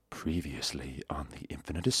Previously on the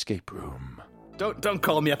Infinite Escape Room. Don't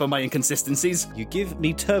call me up on my inconsistencies. You give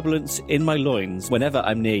me turbulence in my loins whenever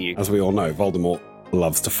I'm near you. As we all know, Voldemort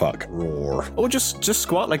loves to fuck. Roar. Or just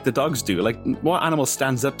squat like the dogs do. Like, what animal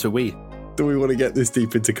stands up to we? Do we want to get this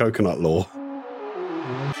deep into coconut lore?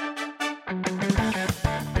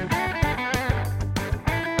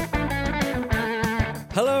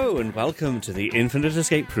 Hello and welcome to the Infinite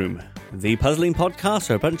Escape Room, the puzzling podcast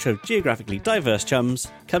where a bunch of geographically diverse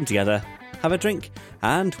chums come together, have a drink,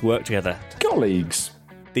 and work together. Colleagues!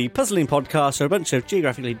 The puzzling podcast where a bunch of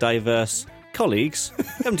geographically diverse colleagues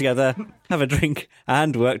come together, have a drink,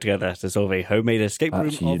 and work together to solve a homemade escape room.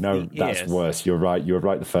 Actually, that's worse. You're right. You were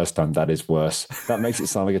right the first time. That is worse. That makes it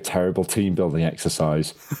sound like a terrible team building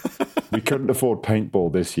exercise. We couldn't afford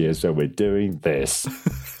paintball this year, so we're doing this.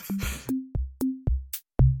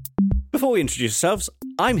 Before we introduce ourselves,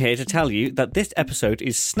 I'm here to tell you that this episode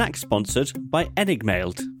is snack sponsored by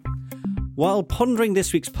Enigmailed. While pondering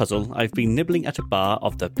this week's puzzle, I've been nibbling at a bar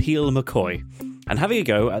of the Peel McCoy and having a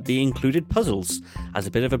go at the included puzzles as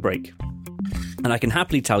a bit of a break. And I can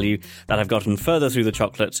happily tell you that I've gotten further through the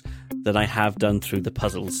chocolate than I have done through the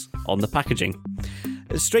puzzles on the packaging.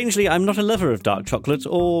 Strangely, I'm not a lover of dark chocolate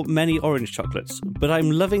or many orange chocolates, but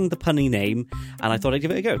I'm loving the punny name, and I thought I'd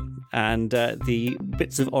give it a go. And the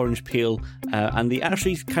bits of orange peel and the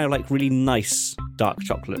actually kind of like really nice dark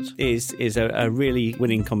chocolate is a really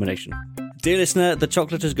winning combination. Dear listener, the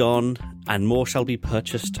chocolate is gone, and more shall be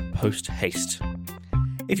purchased post-haste.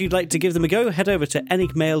 If you'd like to give them a go, head over to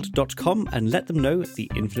enigmailed.com and let them know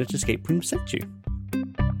the Infinite Escape Room sent you.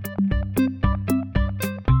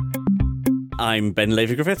 I'm Ben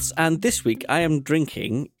Lavery-Griffiths, and this week I am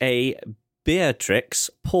drinking a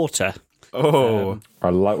Beatrix Porter. Oh, I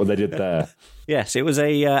like what they did there. Yes, it was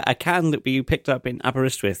a can that we picked up in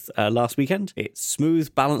Aberystwyth last weekend. It's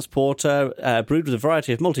smooth, balanced porter, brewed with a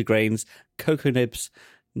variety of multigrains, cocoa nibs,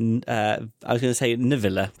 I was going to say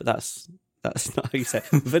Nivilla, but that's not how you say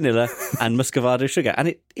it, vanilla, and muscovado sugar.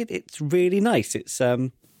 And it's really nice. It's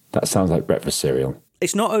That sounds like breakfast cereal.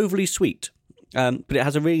 It's not overly sweet. But it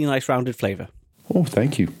has a really nice rounded flavour. Oh,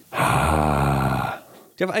 thank you. Do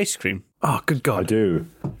you have ice cream? oh, good God. I do.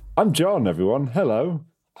 I'm John, everyone. Hello.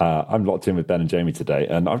 I'm locked in with Ben and Jamie today,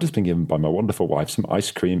 and I've just been given by my wonderful wife some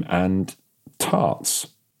ice cream and tarts.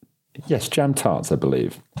 Yes, jam tarts, I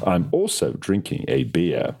believe. I'm also drinking a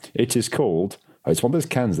beer. It is called... It's one of those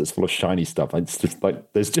cans that's full of shiny stuff. It's just like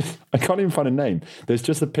I can't even find a name. There's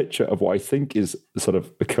just a picture of what I think is sort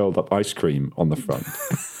of a curled up ice cream on the front.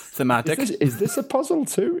 Thematic. Is this a puzzle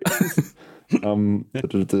too?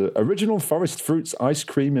 The original Forest Fruits Ice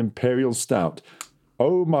Cream Imperial Stout.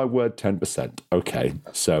 Oh my word, 10%. Okay,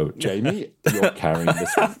 so Jamie, you're carrying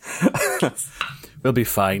this one. We'll be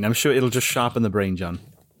fine. I'm sure it'll just sharpen the brain, John.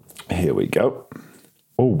 Here we go.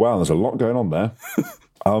 Oh wow, there's a lot going on there.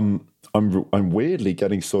 I'm weirdly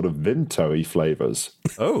getting sort of Vimto-y flavours.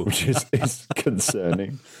 Oh, which is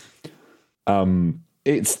concerning.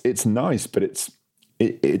 It's nice, but it's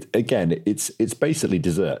basically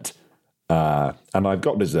dessert. And I've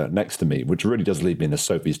got dessert next to me, which really does leave me in a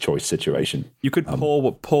Sophie's Choice situation. you could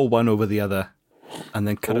pour one over the other and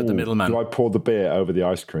then cut out the middleman. Do I pour the beer over the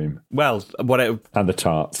ice cream? Well, And the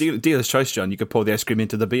tarts? dealer's choice, John. You could pour the ice cream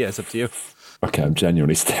into the beer. It's up to you. Okay, I'm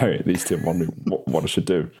genuinely staring at these two and wondering what I should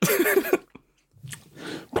do.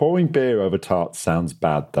 Pouring beer over tarts sounds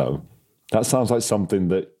bad, though. That sounds like something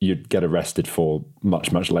that you'd get arrested for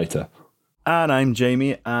much, much later. And I'm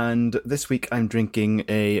Jamie, and this week I'm drinking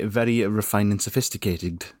a very refined and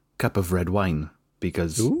sophisticated cup of red wine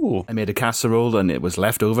because I made a casserole and it was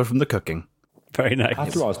left over from the cooking. Very nice. I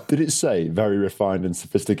have to ask, did it say very refined and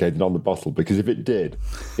sophisticated on the bottle? Because if it did,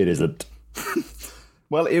 it isn't.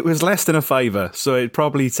 Well, it was less than a $5, so it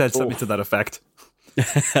probably said something to that effect.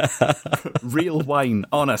 Real wine,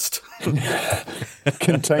 honest.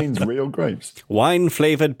 Contains real grapes.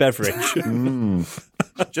 Wine-flavoured beverage.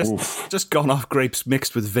 Just gone off grapes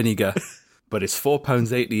mixed with vinegar. But it's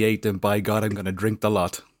 £4.88, and by God, I'm going to drink the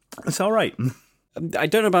lot. It's all right. I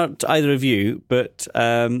don't know about either of you, but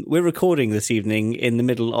we're recording this evening in the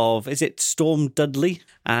middle of, is it Storm Dudley?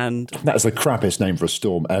 And That's the crappiest name for a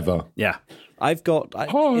storm ever. Yeah. I've got Hi,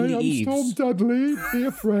 in the I'm eaves. Storm Dudley. Be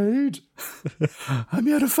afraid. I'm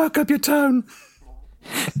here to fuck up your town.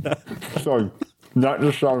 Sorry, that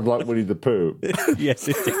just sounds like Winnie the Pooh. Yes,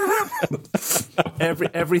 it is.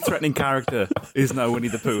 Every threatening character is now Winnie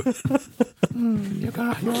the Pooh. You're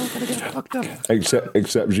all gonna get fucked up. Except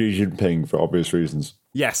Xi Jinping for obvious reasons.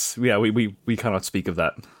 Yes, yeah, we cannot speak of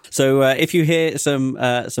that. So if you hear some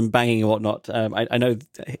banging and whatnot, I know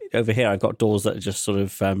over here I've got doors that are just sort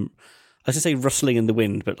of, I was going to say rustling in the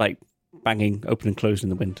wind, but like banging open and closed in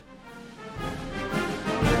the wind.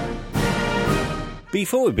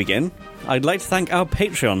 Before we begin, I'd like to thank our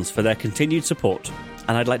Patreons for their continued support,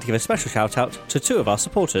 and I'd like to give a special shout out to two of our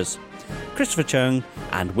supporters, Christopher Chung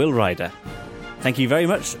and Will Ryder. Thank you very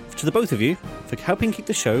much to the both of you for helping keep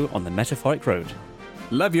the show on the metaphoric road.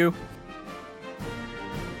 Love you.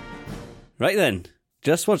 Right then,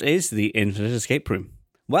 just what is the Infinite Escape Room?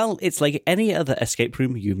 Well, it's like any other escape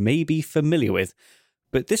room you may be familiar with,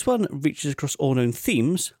 but this one reaches across all known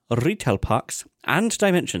themes, retail parks, and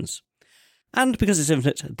dimensions. And because it's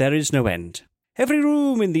infinite, there is no end. Every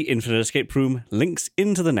room in the Infinite Escape Room links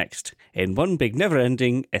into the next, in one big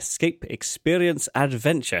never-ending escape experience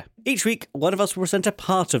adventure. Each week, one of us will present a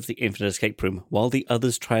part of the Infinite Escape Room, while the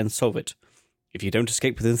others try and solve it. If you don't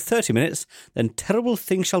escape within 30 minutes, then terrible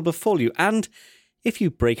things shall befall you, and if you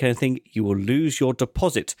break anything, you will lose your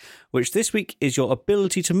deposit, which this week is your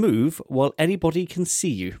ability to move while anybody can see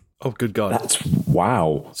you. Oh, good God. That's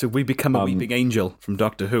wow. So we become a weeping angel from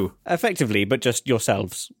Doctor Who. Effectively, but just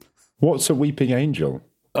yourselves. What's a weeping angel?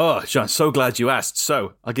 Oh, Sean, so glad you asked.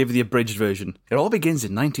 So, I'll give you the abridged version. It all begins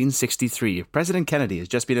in 1963. President Kennedy has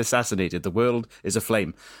just been assassinated. The world is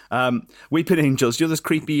aflame. Weeping angels, you know those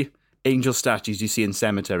creepy angel statues you see in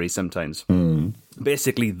cemeteries sometimes?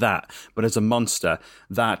 Basically that, but as a monster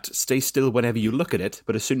that stays still whenever you look at it,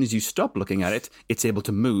 but as soon as you stop looking at it, it's able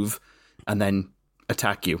to move and then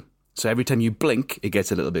attack you. So every time you blink, it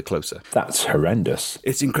gets a little bit closer. That's horrendous.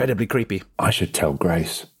 It's incredibly creepy. I should tell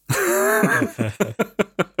Grace.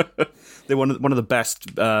 They're one of the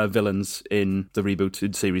best villains in the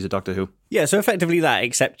rebooted series of Doctor Who. Yeah, so effectively that,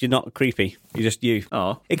 except you're not creepy. You're just you.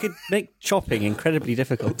 Oh. It could make chopping incredibly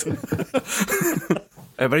difficult.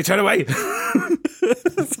 Everybody turn away!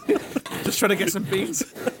 Just trying to get some beans.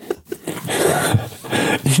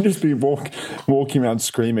 You just be walking around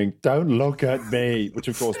screaming, "Don't look at me," which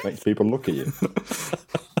of course makes people look at you.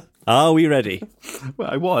 Are we ready? Well,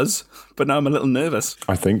 I was, but now I'm a little nervous.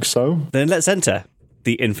 I think so. Then let's enter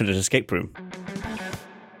the Infinite Escape Room.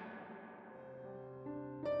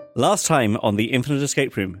 Last time on the Infinite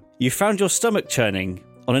Escape Room, you found your stomach churning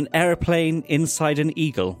on an aeroplane inside an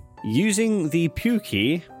Eagle. Using the Pew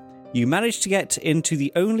key, you managed to get into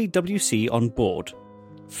the only WC on board.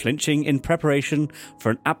 Flinching in preparation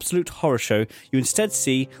for an absolute horror show, you instead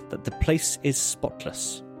see that the place is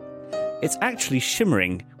spotless. It's actually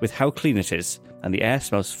shimmering with how clean it is, and the air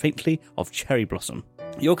smells faintly of cherry blossom.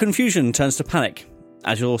 Your confusion turns to panic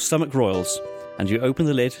as your stomach roils, and you open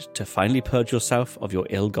the lid to finally purge yourself of your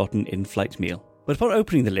ill-gotten in-flight meal. But upon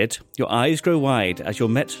opening the lid, your eyes grow wide as you're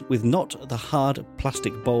met with not the hard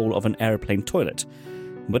plastic bowl of an aeroplane toilet,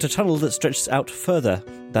 but a tunnel that stretches out further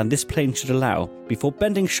than this plane should allow before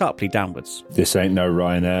bending sharply downwards. This ain't no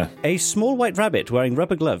Ryanair. A small white rabbit wearing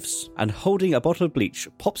rubber gloves and holding a bottle of bleach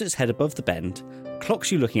pops its head above the bend,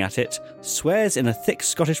 clocks you looking at it, swears in a thick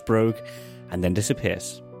Scottish brogue, and then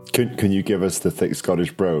disappears. Can you give us the thick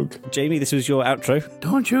Scottish brogue? Jamie, this was your outro.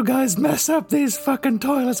 Don't you guys mess up these fucking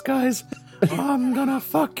toilets, guys. I'm gonna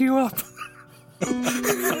fuck you up.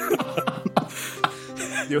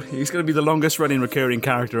 He's going to be the longest running recurring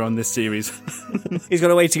character on this series. He's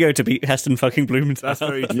got a way to go to beat Heston fucking Blumenthal. That's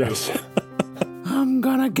very true. Yes. I'm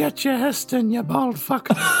gonna get you, Heston, you bald fuck.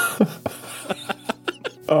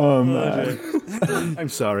 Oh, man. I'm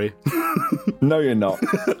sorry. No, you're not.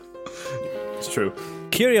 It's true.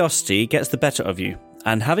 Curiosity gets the better of you,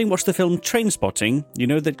 and having watched the film Trainspotting, you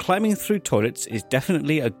know that climbing through toilets is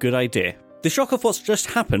definitely a good idea. The shock of what's just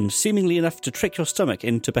happened, seemingly enough to trick your stomach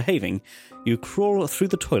into behaving, you crawl through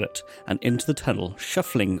the toilet and into the tunnel,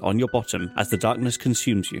 shuffling on your bottom as the darkness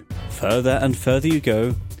consumes you. Further and further you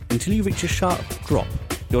go, until you reach a sharp drop.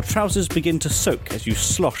 Your trousers begin to soak as you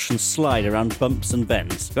slosh and slide around bumps and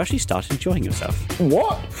bends. You actually start enjoying yourself.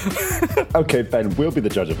 What? Okay, Ben, we'll be the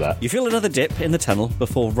judge of that. You feel another dip in the tunnel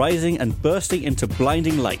before rising and bursting into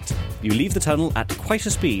blinding light. You leave the tunnel at quite a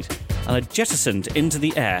speed and are jettisoned into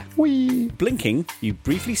the air. Whee! Blinking, you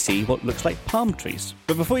briefly see what looks like palm trees.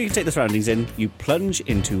 But before you can take the surroundings in, you plunge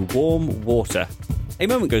into warm water. A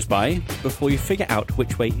moment goes by before you figure out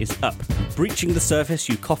which way is up. Breaching the surface,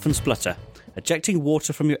 you cough and splutter, ejecting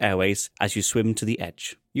water from your airways as you swim to the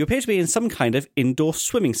edge. You appear to be in some kind of indoor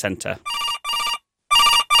swimming centre.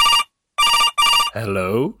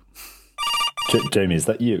 Hello? Jamie, is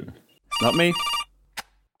that you? Not me.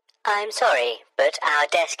 I'm sorry, but our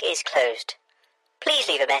desk is closed. Please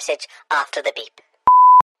leave a message after the beep.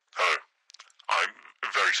 Hello. I'm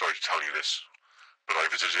very sorry to tell you this, but I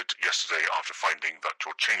visited yesterday after finding that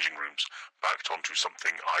your changing rooms backed onto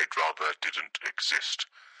something I'd rather didn't exist.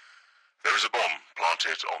 There is a bomb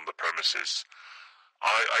planted on the premises.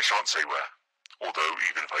 I shan't say where. Although,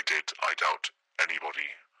 even if I did, I doubt anybody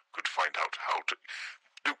could find out how to...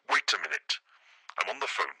 Wait a minute. I'm on the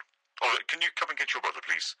phone. Oh, can you come and get your brother,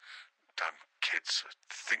 please? Damn kids. I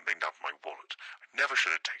think they nabbed my wallet. I never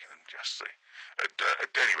should have taken them yesterday.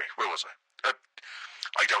 Anyway, where was I?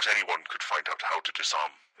 I doubt anyone could find out how to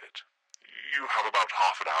disarm it. You have about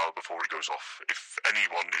half an hour before it goes off. If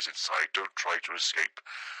anyone is inside, don't try to escape.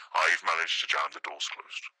 I've managed to jam the doors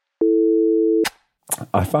closed.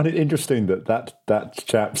 I find it interesting that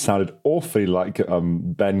chap sounded awfully like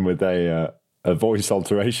Ben with a voice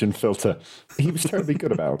alteration filter. He was terribly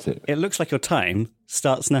good about it. It looks like your time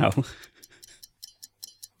starts now.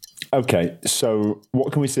 Okay, so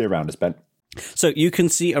what can we see around us, Ben? So you can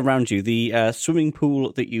see around you the swimming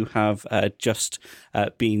pool that you have just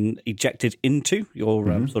been ejected into.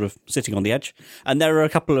 You're sort of sitting on the edge. And there are a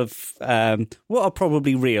couple of what are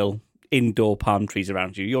probably real indoor palm trees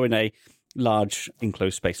around you. You're in a large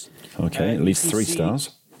enclosed space. Okay, at least 3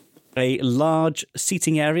 stars. A large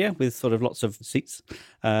seating area with sort of lots of seats.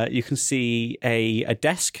 You can see a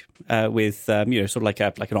desk with sort of like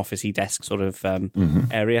an office-y desk sort of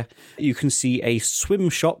area. You can see a swim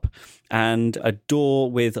shop and a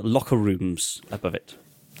door with locker rooms above it.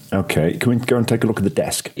 Okay, can we go and take a look at the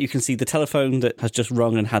desk? You can see the telephone that has just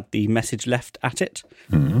rung and had the message left at it.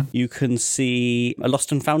 You can see a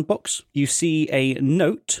lost and found box. You see a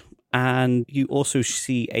note, and you also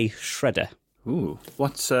see a shredder. Ooh,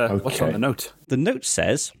 what's on the note? The note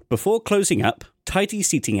says, before closing up, tidy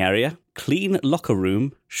seating area, clean locker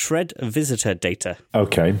room, shred visitor data.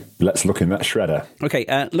 Okay, let's look in that shredder. Okay,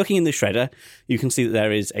 looking in the shredder, you can see that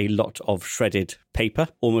there is a lot of shredded paper.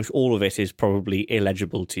 Almost all of it is probably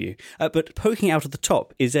illegible to you. But poking out at the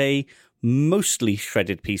top is a mostly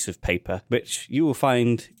shredded piece of paper, which you will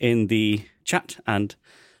find in the chat and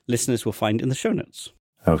listeners will find in the show notes.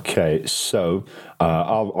 Okay, so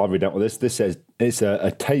I'll read out what this. This says it's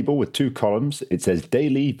a table with 2 columns. It says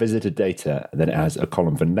daily visitor data, and then it has a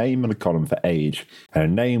column for name and a column for age.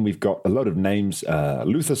 And name, we've got a lot of names: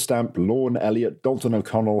 Luther Stamp, Lorne Elliott, Dalton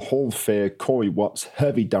O'Connell, Hall Fair, Corey Watts,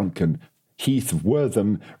 Hervey Duncan, Heath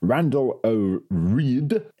Wortham, Randall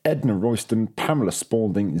O'Reid, Edna Royston, Pamela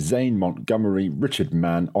Spaulding, Zane Montgomery, Richard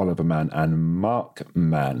Mann, Oliver Mann, and Mark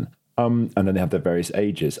Mann. And then they have their various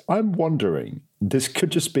ages. I'm wondering, this could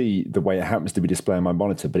just be the way it happens to be displayed on my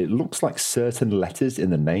monitor, but it looks like certain letters in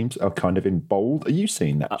the names are kind of in bold. Are you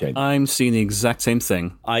seeing that, James? I'm seeing the exact same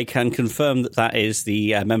thing. I can confirm that is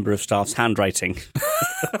the member of staff's handwriting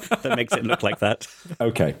that makes it look like that.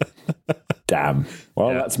 Okay. Damn.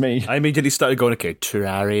 Well, that's me. I immediately started going, okay,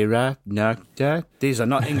 trarira, no, these are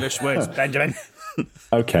not English words, Benjamin.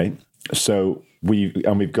 Okay, so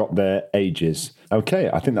we've got their ages. Okay,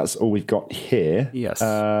 I think that's all we've got here. Yes.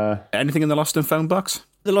 Anything in the lost and found box?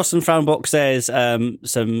 The lost and found box says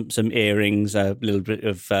some earrings, a little bit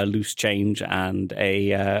of loose change, and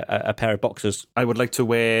a pair of boxers. I would like to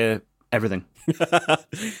wear everything.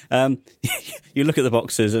 You look at the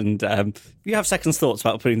boxers and you have second thoughts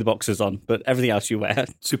about putting the boxers on, but everything else you wear.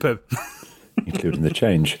 Superb. Including the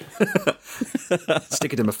change.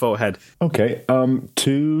 Stick it in my forehead. Okay,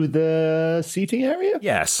 to the seating area?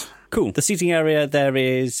 Yes. Cool. The seating area, there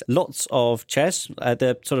is lots of chairs,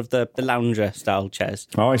 the lounger style chairs.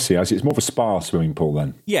 Oh, I see. It's more of a spa swimming pool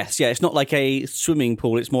then. Yes, yeah. It's not like a swimming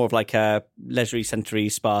pool. It's more of like a leisurely, centre-y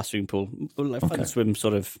spa swimming pool. Like fun swim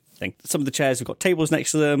sort of thing. Some of the chairs have got tables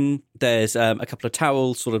next to them. There's a couple of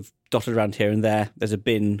towels sort of dotted around here and there. There's a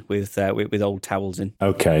bin with old towels in.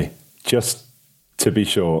 Okay. Just to be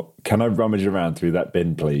sure, can I rummage around through that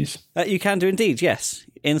bin, please? You can do indeed, yes.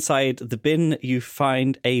 Inside the bin, you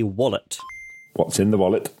find a wallet. What's in the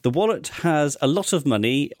wallet? The wallet has a lot of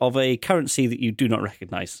money of a currency that you do not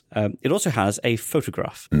recognise. It also has a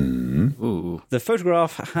photograph. Ooh. The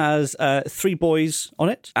photograph has 3 boys on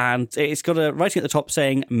it, and it's got a writing at the top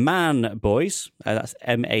saying "Man Boys." That's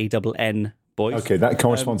MANN. Boys. Okay, that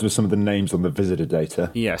corresponds with some of the names on the visitor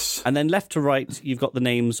data. Yes. And then left to right, you've got the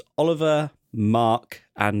names Oliver, Mark,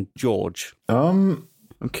 and George.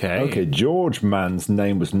 Okay. George Mann's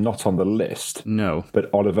name was not on the list. No. But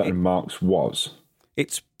Oliver and Mark's was.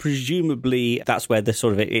 It's presumably that's where the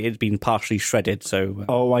sort of it had been partially shredded. So.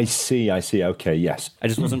 Oh, I see. Okay, yes. I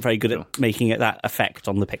just wasn't very good at making it that effect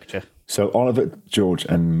on the picture. So Oliver, George,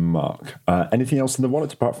 and Mark. Anything else in the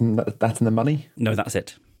wallet apart from that and the money? No, that's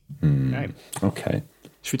it. Okay.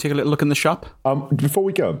 Should we take a little look in the shop? Before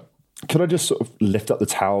we go, could I just sort of lift up the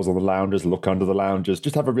towels on the loungers, look under the loungers,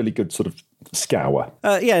 just have a really good sort of scour?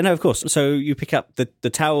 Yeah, no, of course. So you pick up the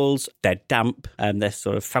towels, they're damp, and they're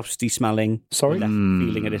sort of Fausty smelling. Sorry?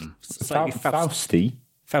 Feeling a little slightly Fausty?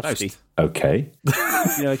 Fausty. Okay.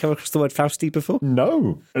 You know, come across the word Fausty before?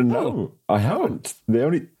 No, I haven't.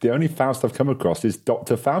 The only Faust I've come across is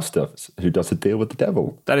Dr. Faustus, who does a deal with the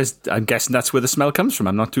devil. I'm guessing that's where the smell comes from.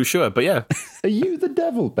 I'm not too sure, but yeah. Are you the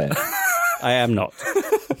devil, Ben? I am not.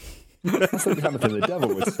 That's the kind of thing the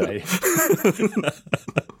devil would say.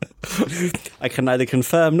 I can neither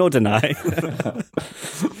confirm nor deny.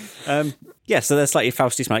 So there's slightly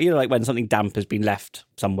Fausty smell. You know, like when something damp has been left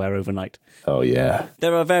somewhere overnight. Oh, yeah.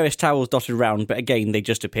 There are various towels dotted around, but again, they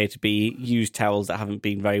just appear to be used towels that haven't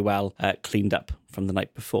been very well cleaned up from the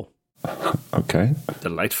night before. Okay.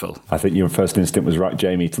 Delightful. I think your first instinct was right,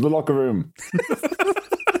 Jamie. To the locker room.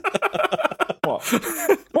 What?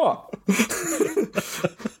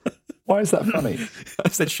 Why is that funny? I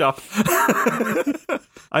said shop.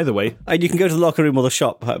 Either way. And you can go to the locker room or the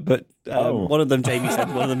shop, but one of them Jamie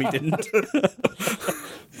said, one of them he didn't.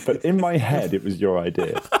 But in my head, it was your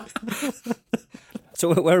idea.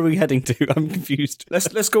 So where are we heading to? I'm confused.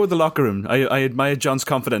 Let's go with the locker room. I admire John's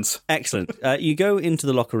confidence. Excellent. You go into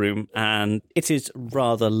the locker room and it is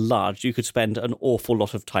rather large. You could spend an awful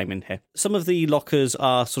lot of time in here. Some of the lockers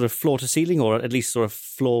are sort of floor to ceiling or at least sort of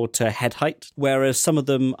floor to head height, whereas some of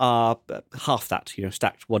them are half that,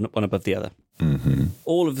 stacked one above the other. Mm-hmm.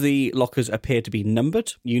 All of the lockers appear to be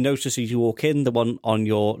numbered. You notice as you walk in, the one on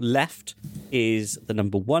your left is the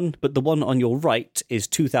number 1, but the one on your right is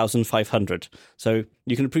 2,500. So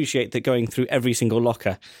you can appreciate that going through every single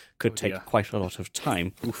locker could take quite a lot of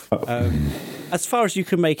time. As far as you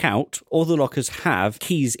can make out, all the lockers have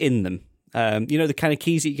keys in them. You know the kind of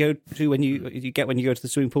keys that you go to when you get when you go to the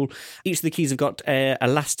swimming pool? Each of the keys have got an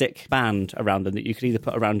elastic band around them that you can either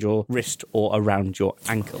put around your wrist or around your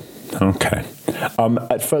ankle. Okay.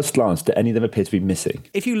 At first glance, do any of them appear to be missing?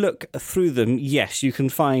 If you look through them, yes, you can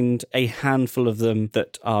find a handful of them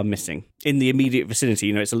that are missing in the immediate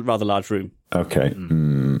vicinity. It's a rather large room. Okay.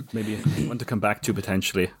 Maybe if you want to come back to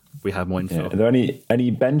potentially, we have more info. Yeah. Are there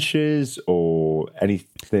any benches or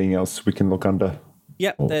anything else we can look under?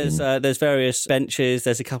 Yeah, there's various benches.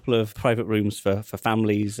 There's a couple of private rooms for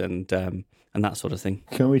families and that sort of thing.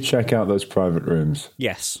 Can we check out those private rooms?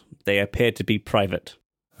 Yes, they appear to be private.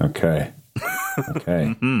 Okay.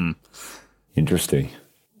 Interesting.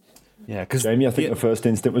 Yeah, because Jamie, I think the first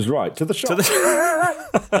instinct was right. To the shop.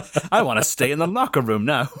 I want to stay in the locker room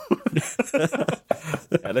now.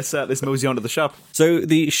 Let's mosey on to the shop. So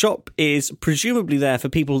the shop is presumably there for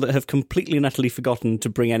people that have completely and utterly forgotten to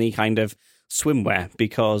bring any kind of swimwear,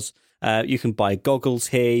 because you can buy goggles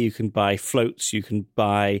here, you can buy floats, you can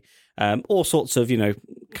buy all sorts of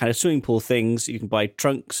kind of swimming pool things. You can buy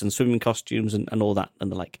trunks and swimming costumes and all that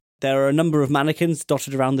and the like. There are a number of mannequins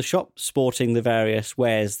dotted around the shop sporting the various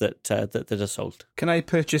wares that are sold. Can I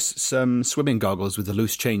purchase some swimming goggles with the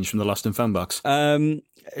loose change from the Lost and Found box?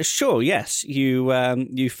 Sure, yes.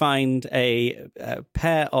 You find a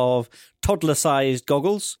pair of toddler-sized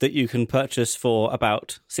goggles that you can purchase for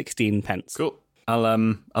about 16 pence. Cool.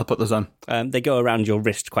 I'll put those on. They go around your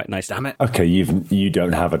wrist quite nicely. Damn it. Okay, you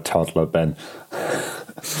don't have a toddler, Ben.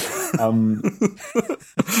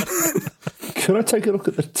 Could I take a look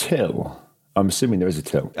at the till? I'm assuming there is a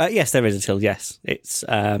till. Yes, there is a till, yes. It's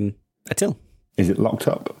a till. Is it locked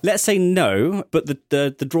up? Let's say no, but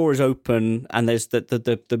the drawer is open and there's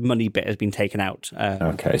the money bit has been taken out.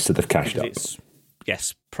 Okay, so they've cashed up.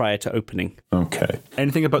 Yes, prior to opening. Okay.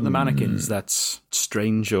 Anything about the mannequins that's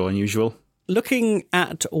strange or unusual? Looking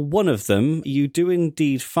at one of them, you do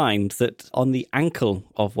indeed find that on the ankle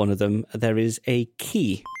of one of them, there is a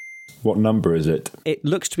key. What number is it? It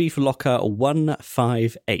looks to be for locker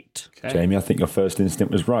 158. Okay. Jamie, I think your first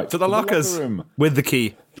instinct was right. To the lockers locker room. with the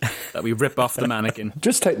key that we rip off the mannequin.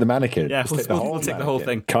 Just take the mannequin. Yeah, Just we'll take the whole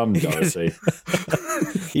thing. Come, Dorothy.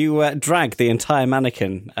 You drag the entire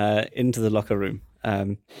mannequin into the locker room.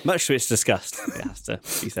 Much to its disgust, it has to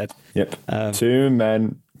be said. Yep. 2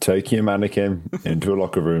 men taking a mannequin into a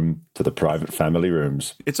locker room to the private family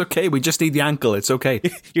rooms. It's okay. We just need the ankle. It's okay.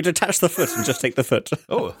 You detach the foot and just take the foot.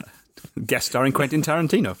 Oh, guest starring Quentin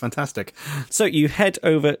Tarantino. Fantastic. So you head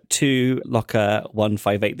over to locker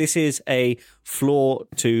 158. This is a floor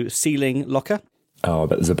to ceiling locker. Oh, I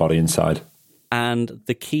bet there's a body inside. And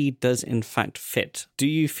the key does in fact fit. Do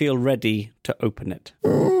you feel ready to open it?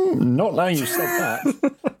 Not now you said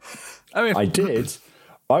that. I did.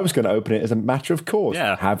 I was going to open it as a matter of course.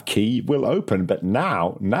 Yeah. Have key will open, but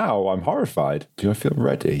now I'm horrified. Do I feel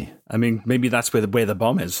ready? I mean, maybe that's where the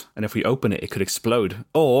bomb is, and if we open it, it could explode.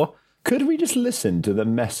 Or could we just listen to the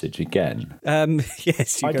message again?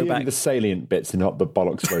 Yes, you Ideally, go back. the salient bits and not the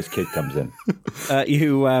bollocks where his kid comes in.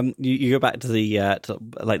 You go back to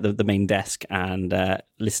the main desk and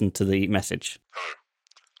listen to the message.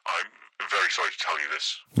 Hello. I'm very sorry to tell you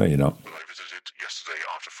this, No, you're not. but I visited yesterday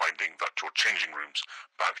after finding that your changing rooms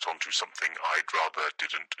backed onto something I'd rather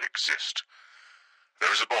didn't exist.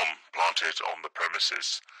 There is a bomb planted on the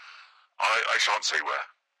premises. I shan't say where,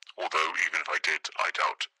 although even if I did, I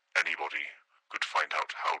doubt anybody could find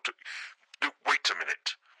out how to... Wait a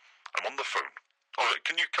minute. I'm on the phone. Oh,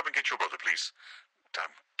 can you come and get your brother, please?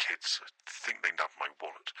 Damn kids. I think they nabbed my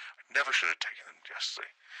wallet. I never should have taken them yesterday.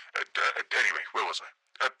 Anyway, where was I?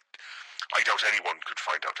 I doubt anyone could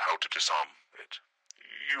find out how to disarm it.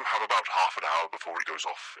 You have about half an hour before it goes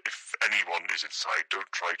off. If anyone is inside, don't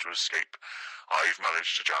try to escape. I've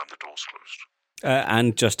managed to jam the doors closed.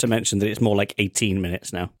 And just to mention that it's more like 18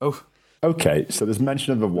 minutes now. Oh, Okay, so there's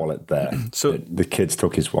mention of a wallet there. So- the kids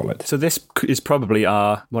took his wallet. so this is probably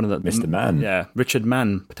one of the Mr. Mann. Yeah, Richard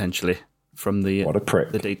Mann potentially from the What a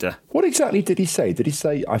prick. the data. What exactly did he say? Did he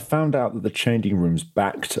say, I found out that the changing rooms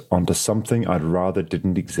backed onto something I'd rather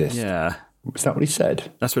didn't exist? Yeah, Is that what he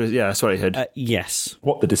said? that's what I heard. Yes.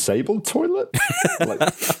 What, the disabled toilet?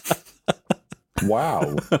 Like,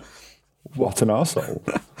 wow. What an arsehole.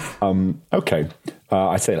 Okay.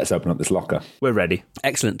 I say let's open up this locker. We're ready.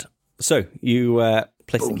 Excellent. So you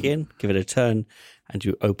place the key in, give it a turn, and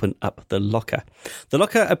you open up the locker. The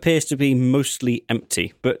locker appears to be mostly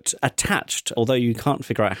empty, but attached, although you can't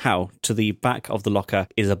figure out how, to the back of the locker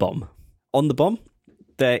is a bomb. On the bomb,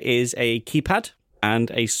 there is a keypad and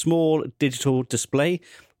a small digital display.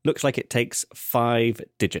 Looks like it takes 5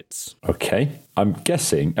 digits. Okay. I'm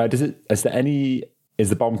guessing, is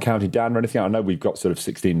the bomb counting down or anything? I know we've got sort of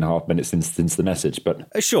 16 and a half minutes since the message, but...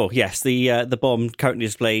 Sure, yes. The bomb currently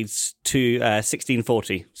displays to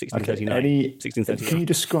 1640, 1639, Any, 1639. can you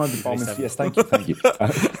describe the bomb? Yes, thank you.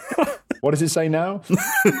 What does it say now?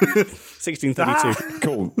 1632.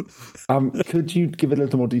 Cool. Could you give a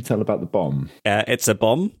little more detail about the bomb? It's a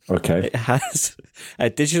bomb. Okay. It has a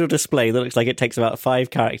digital display that looks like it takes about 5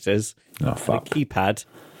 characters, Oh, a fuck. keypad,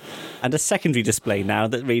 and a secondary display now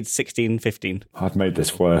that reads 1615. I've made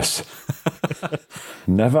this worse.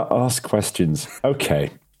 Never ask questions.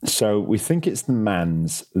 Okay. So we think it's the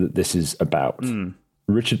Manns that this is about.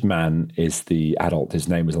 Richard Mann is the adult. His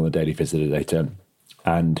name was on the Daily Visitor data.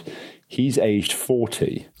 And he's aged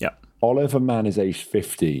 40. Yeah. Oliver Mann is aged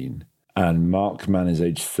 15. And Mark Mann is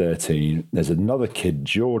aged 13. There's another kid,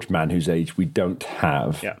 George Mann, whose age we don't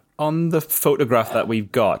have. Yeah. On the photograph that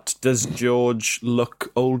we've got, does George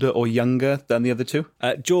look older or younger than the other two?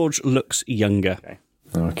 George looks younger.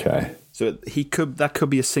 Okay. So that could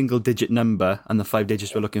be a single digit number, and the 5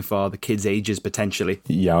 digits we're looking for are the kids' ages potentially.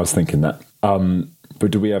 Yeah, I was thinking that.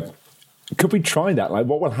 But could we try that? Like,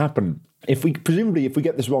 what will happen? If we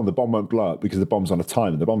get this wrong, the bomb won't blow up because the bomb's on a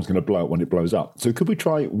timer. The bomb's going to blow up when it blows up. So could we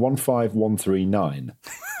try 15139?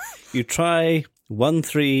 You try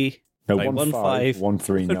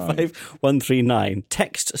 15139. 139.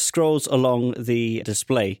 Text scrolls along the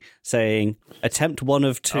display saying, attempt 1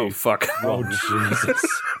 of 2. Oh, fuck. Oh,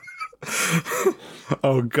 Jesus.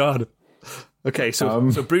 Oh, God. Okay,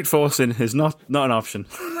 so brute forcing is not an option.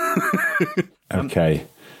 Okay.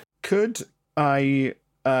 Could I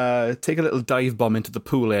take a little dive bomb into the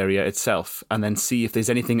pool area itself and then see if there's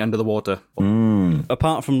anything under the water?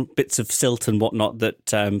 Apart from bits of silt and whatnot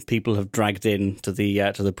that people have dragged in to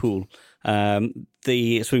the pool,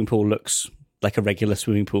 the swimming pool looks like a regular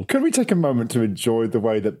swimming pool. Could we take a moment to enjoy the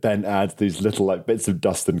way that Ben adds these little like bits of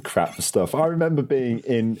dust and crap and stuff? I remember being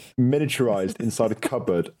miniaturized inside a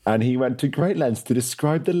cupboard, and he went to great lengths to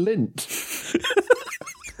describe the lint,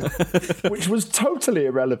 which was totally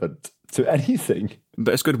irrelevant to anything.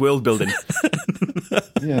 But it's good world building.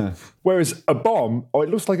 Yeah. Whereas a bomb, it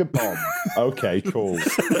looks like a bomb. Okay, cool.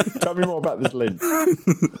 Tell me more about this lint.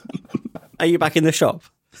 Are you back in the shop?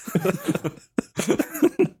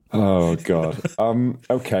 Oh, God.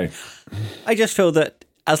 Okay. I just feel that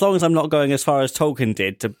as long as I'm not going as far as Tolkien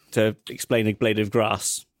did to explain a blade of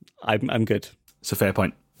grass, I'm good. It's a fair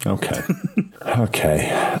point. Okay.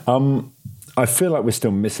 Okay. I feel like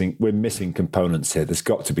we're missing components here. There's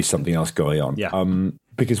got to be something else going on. Yeah.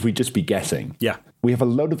 Because we'd just be guessing. Yeah. We have a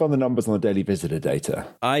load of other numbers on the Daily Visitor data.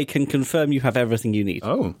 I can confirm you have everything you need.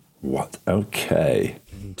 Oh, What? Okay.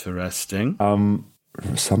 interesting.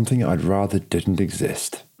 Something I'd rather didn't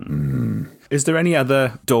exist. Is there any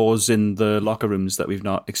other doors in the locker rooms that we've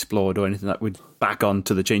not explored or anything that would back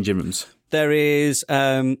onto the changing rooms? There is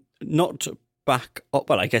not back up.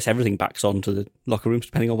 Well, I guess everything backs onto the locker rooms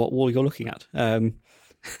depending on what wall you're looking at.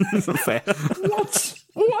 Fair. What?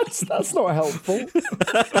 That's not helpful.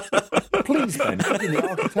 Please, Ben, give me the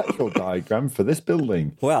architectural diagram for this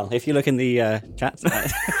building. Well, if you look in the chat.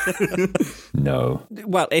 No.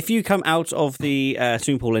 Well, if you come out of the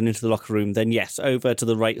swimming pool and into the locker room, then yes, over to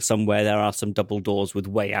the right somewhere there are some double doors with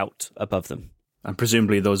way out above them. And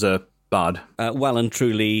presumably those are barred. Well and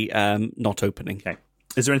truly not opening. Okay.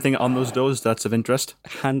 Is there anything on those doors that's of interest?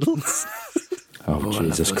 Handles. Oh,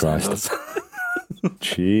 Jesus Christ.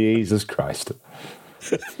 Jesus Christ.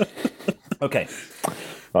 Okay.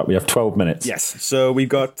 Right, we have 12 minutes. Yes. So we've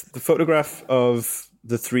got the photograph of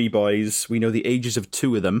the three boys. We know the ages of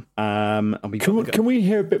two of them. And Can we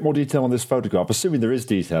hear a bit more detail on this photograph? Assuming there is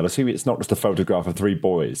detail, assuming it's not just a photograph of three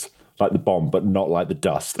boys, like the bomb, but not like the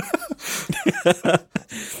dust.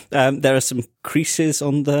 There are some creases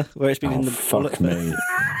on where it's been in the fuck me.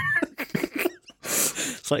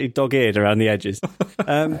 Slightly dog-eared around the edges.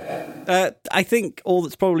 I think all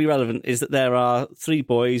that's probably relevant is that there are three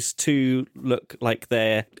boys. Two look like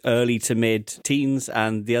they're early to mid-teens,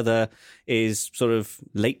 and the other is sort of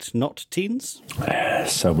late not teens.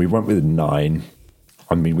 So we went with 9.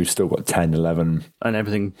 I mean, we've still got 10, 11. And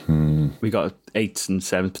everything. We got 8s and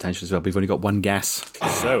 7s potentially as well. We've only got one guess.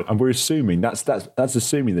 So, and we're assuming that's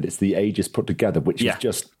assuming that it's the ages put together, which is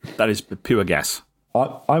just that is pure guess.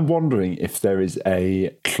 I'm wondering if there is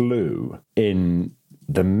a clue in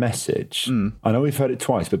the message. I know we've heard it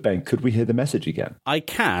twice, but Ben, could we hear the message again? I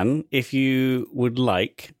can, if you would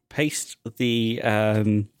like, paste the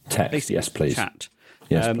text. Yes, please. Chat.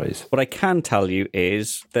 Yes, please. What I can tell you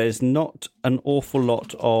is there's not an awful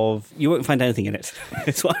lot of... You won't find anything in it.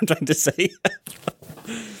 That's what I'm trying to say.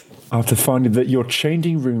 After finding that you're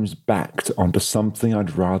changing rooms backed onto something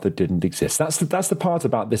I'd rather didn't exist. That's the part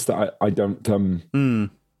about this that I don't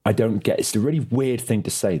get. It's a really weird thing to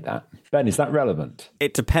say that. Ben, is that relevant?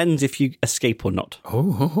 It depends if you escape or not.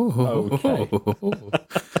 Okay.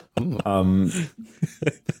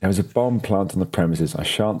 There was a bomb planted on the premises. I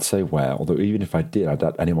shan't say where, although even if I did, I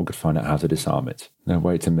doubt anyone could find out how to disarm it. No,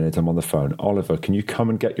 wait a minute, I'm on the phone. Oliver, can you come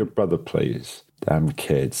and get your brother, please? Damn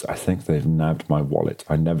kids, I think they've nabbed my wallet.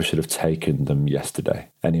 I never should have taken them yesterday.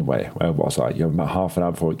 Anyway, where was I? You're about half an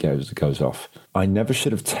hour before it goes off. I never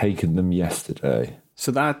should have taken them yesterday.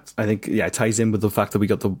 So that, I think, ties in with the fact that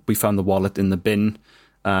we found the wallet in the bin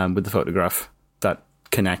with the photograph that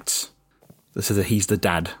connects. So that he's the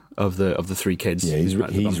dad of the three kids. Yeah,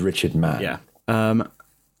 he's Richard Mann. Yeah.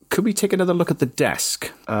 Could we take another look at the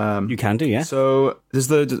desk? You can do, yeah. So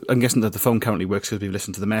I'm guessing that the phone currently works because we've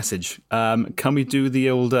listened to the message. Can we do the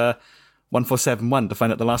old 1471 to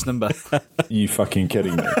find out the last number? You fucking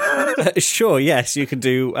kidding me? Sure, yes, you can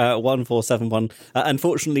do 1471.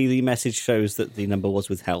 Unfortunately, the message shows that the number was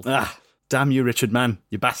withheld. Damn you, Richard Mann,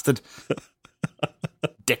 you bastard.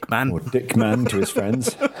 Dick Man. Or Dick Man to his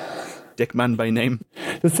friends. Dick Man by name.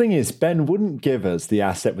 The thing is, Ben wouldn't give us the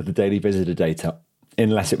asset with the daily visitor data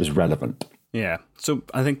unless it was relevant. Yeah. So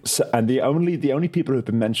I think... And the only people who have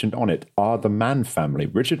been mentioned on it are the Mann family.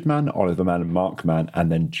 Richard Mann, Oliver Mann, Mark Mann,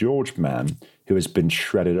 and then George Mann, who has been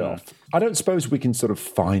shredded off. I don't suppose we can sort of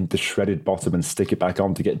find the shredded bottom and stick it back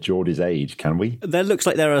on to get George's age, can we? There looks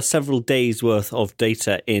like there are several days' worth of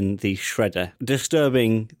data in the shredder.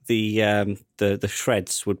 Disturbing the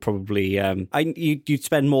shreds would probably... you'd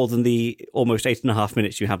spend more than the almost 8.5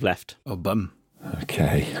 minutes you have left. Oh, bum.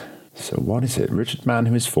 Okay. So what is it? Richard Mann,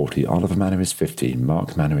 who is 40, Oliver Mann, who is 15,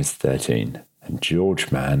 Mark Mann, who is 13, and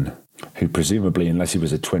George Mann, who presumably, unless he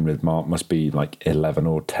was a twin with Mark, must be like 11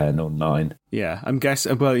 or 10 or 9. Yeah, I'm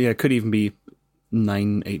guessing, well, yeah, it could even be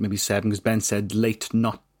 9, 8, maybe 7, because Ben said late,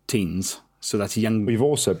 not teens. So that's young.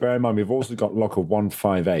 Bear in mind, we've also got locker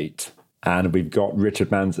 158, and we've got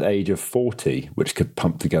Richard Mann's age of 40, which could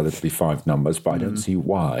pump together to be 5 numbers, but I don't see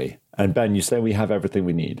why. And Ben, you say we have everything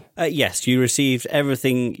we need? Yes, you received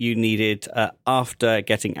everything you needed after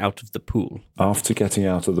getting out of the pool. After getting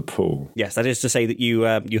out of the pool? Yes, that is to say that you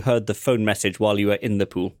heard the phone message while you were in the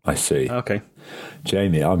pool. I see. Okay.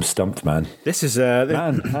 Jamie, I'm stumped, man. This is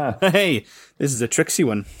Hey, this is a tricksy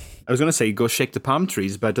one. I was going to say go shake the palm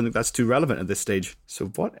trees, but I don't think that's too relevant at this stage. So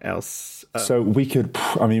what else? So we can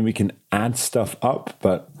add stuff up,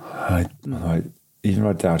 but I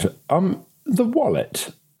doubt it. The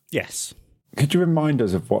wallet. Yes. Could you remind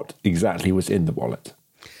us of what exactly was in the wallet?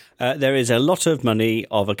 There is a lot of money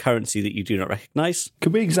of a currency that you do not recognise.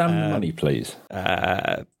 Could we examine the money, please?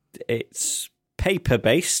 It's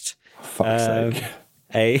paper-based. Fuck's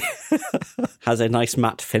sake. Has a nice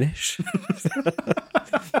matte finish.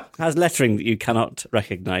 Has lettering that you cannot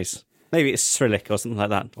recognise. Maybe it's Cyrillic or something like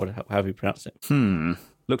that, or however you pronounce it.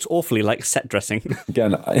 Looks awfully like set dressing.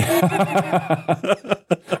 Again,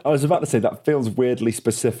 I was about to say that feels weirdly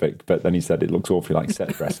specific, but then he said it looks awfully like set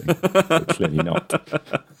dressing. But clearly not.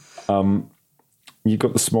 You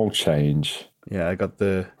got the small change. Yeah, I got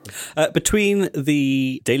the... Between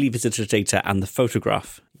the daily visitor data and the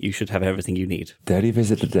photograph, you should have everything you need. Daily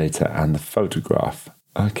visitor data and the photograph.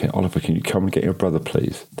 Okay, Oliver, can you come and get your brother,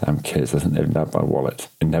 please? Damn kids, doesn't even have my wallet.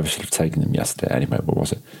 I never should have taken them yesterday. Anyway, what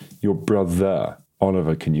was it? Your brother.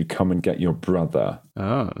 Oliver, can you come and get your brother?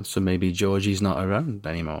 Oh, so maybe Georgie's not around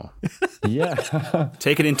anymore. Yeah.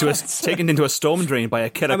 Taken into a storm drain by a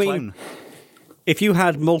killer clown. If you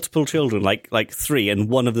had multiple children, like 3, and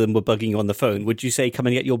one of them were bugging you on the phone, would you say come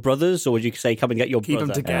and get your brothers, or would you say come and get your Keep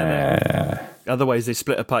brother? them together. Otherwise, they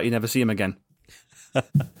split apart. You never see them again.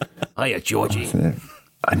 Hiya, Georgie.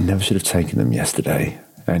 I never should have taken them yesterday.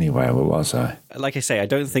 Anyway, where was I? Like I say, I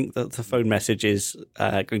don't think that the phone message is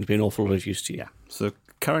going to be an awful lot of use to you. Yeah. So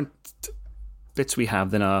current bits we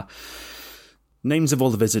have then are names of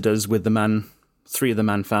all the visitors with the man, 3 of the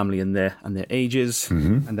Mann family in there and their ages,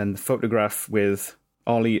 and then the photograph with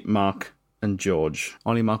Ollie, Mark, and George.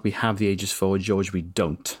 Ollie, Mark, we have the ages for. George, we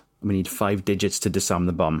don't. We need 5 digits to disarm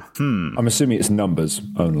the bomb. I'm assuming it's numbers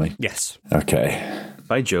only. Yes. Okay.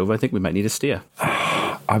 By Jove, I think we might need a steer.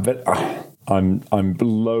 I bet I'm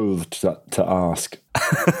loath to ask.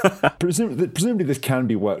 Presumably this can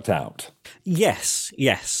be worked out. Yes.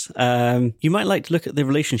 You might like to look at the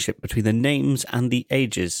relationship between the names and the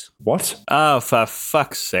ages. What? Oh, for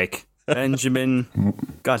fuck's sake. Benjamin.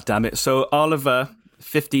 God damn it. So Oliver,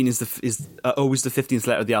 15 is always the 15th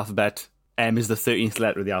letter of the alphabet. M is the 13th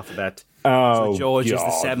letter of the alphabet. Oh, so George is the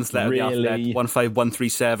God, 7th letter really? of the alphabet.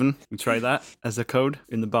 15137. We try that as a code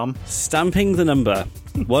in the bomb. Stamping the number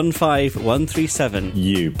 15137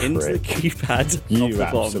 You into the prick. keypad of You the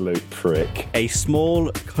bomb. absolute prick. A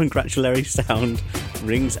small congratulatory sound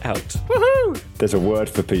rings out. Woohoo! There's a word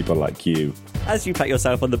for people like you. As you pat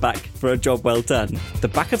yourself on the back for a job well done, the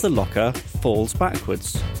back of the locker falls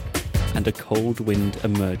backwards and a cold wind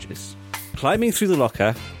emerges. Climbing through the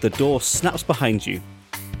locker, the door snaps behind you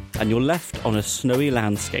and you're left on a snowy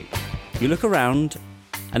landscape. You look around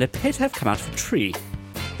and appear to have come out of a tree.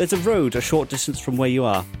 There's a road a short distance from where you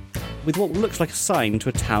are, with what looks like a sign to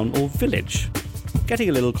a town or village. Getting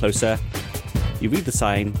a little closer, you read the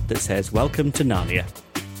sign that says, "Welcome to Narnia."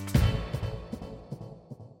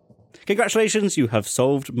 Congratulations, you have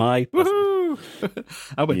solved my puzzle. Woohoo!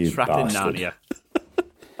 I went You trapped bastard. in Narnia.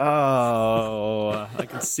 Oh, I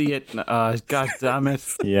can see it. God damn it.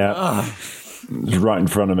 Yeah. It's right in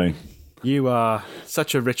front of me. You are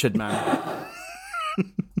such a Richard man.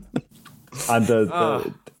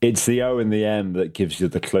 And it's the O and the M that gives you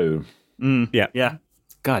the clue. Yeah.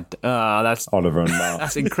 God, that's Oliver and Mark.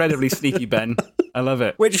 that's incredibly sneaky, Ben. I love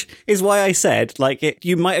it. Which is why I said,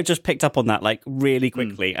 you might have just picked up on that, really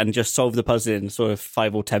quickly and just solved the puzzle in sort of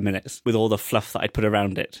 5 or 10 minutes with all the fluff that I'd put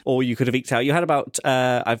around it. Or you could have eked out. You had about,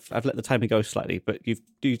 I've let the timer go slightly, but you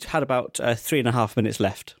had about 3.5 minutes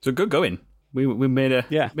left. So good going. We made a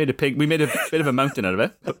bit of a mountain out of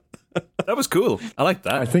it. That was cool. I like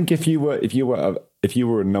I that. think if you were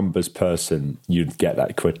a numbers person, you'd get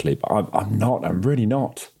that quickly. But I'm not. I'm really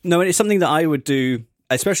not. No, and it's something that I would do,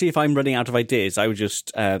 especially if I'm running out of ideas. I would just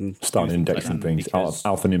Start indexing things. because-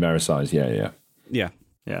 Alphanumericize. Yeah. yeah.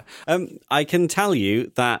 Yeah. I can tell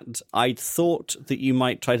you that I thought that you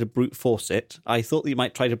might try to brute force it. I thought that you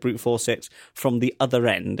might try to brute force it from the other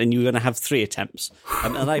end, and you were going to have 3 attempts.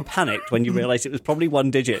 And I panicked when you realised it was probably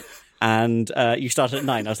 1 digit, and you started at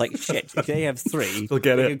 9. I was like, shit, if they have 3, They'll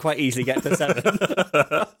get they it. can quite easily get to 7.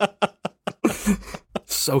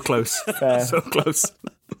 So close. So close.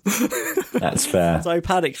 That's fair. So I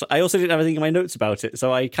panicked. I also didn't have anything in my notes about it,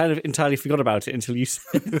 so I kind of entirely forgot about it until you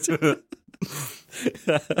said it.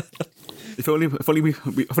 If only we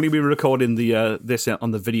were recording this on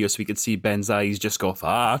the video so we could see Ben's eyes just go,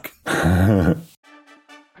 fuck.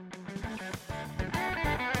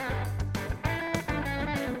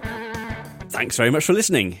 Thanks very much for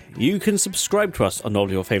listening. You can subscribe to us on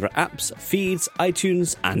all your favourite apps, feeds,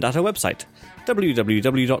 iTunes, and at our website,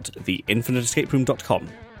 www.theinfiniteescaperoom.com.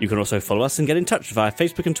 You can also follow us and get in touch via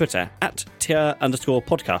Facebook and Twitter at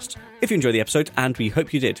 @tier_podcast. If you enjoyed the episode, and we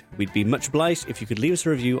hope you did, we'd be much obliged if you could leave us a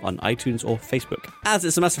review on iTunes or Facebook, as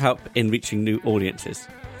it's a massive help in reaching new audiences.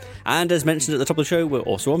 And as mentioned at the top of the show, we're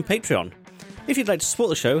also on Patreon. If you'd like to support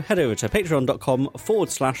the show, head over to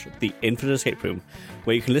patreon.com/The Infinite Escape Room,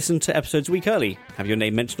 where you can listen to episodes a week early, have your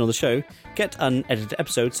name mentioned on the show, get unedited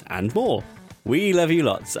episodes, and more. We love you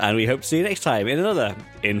lots, and we hope to see you next time in another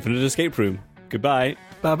Infinite Escape Room. Goodbye.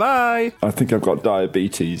 Bye-bye. I think I've got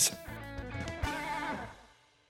diabetes.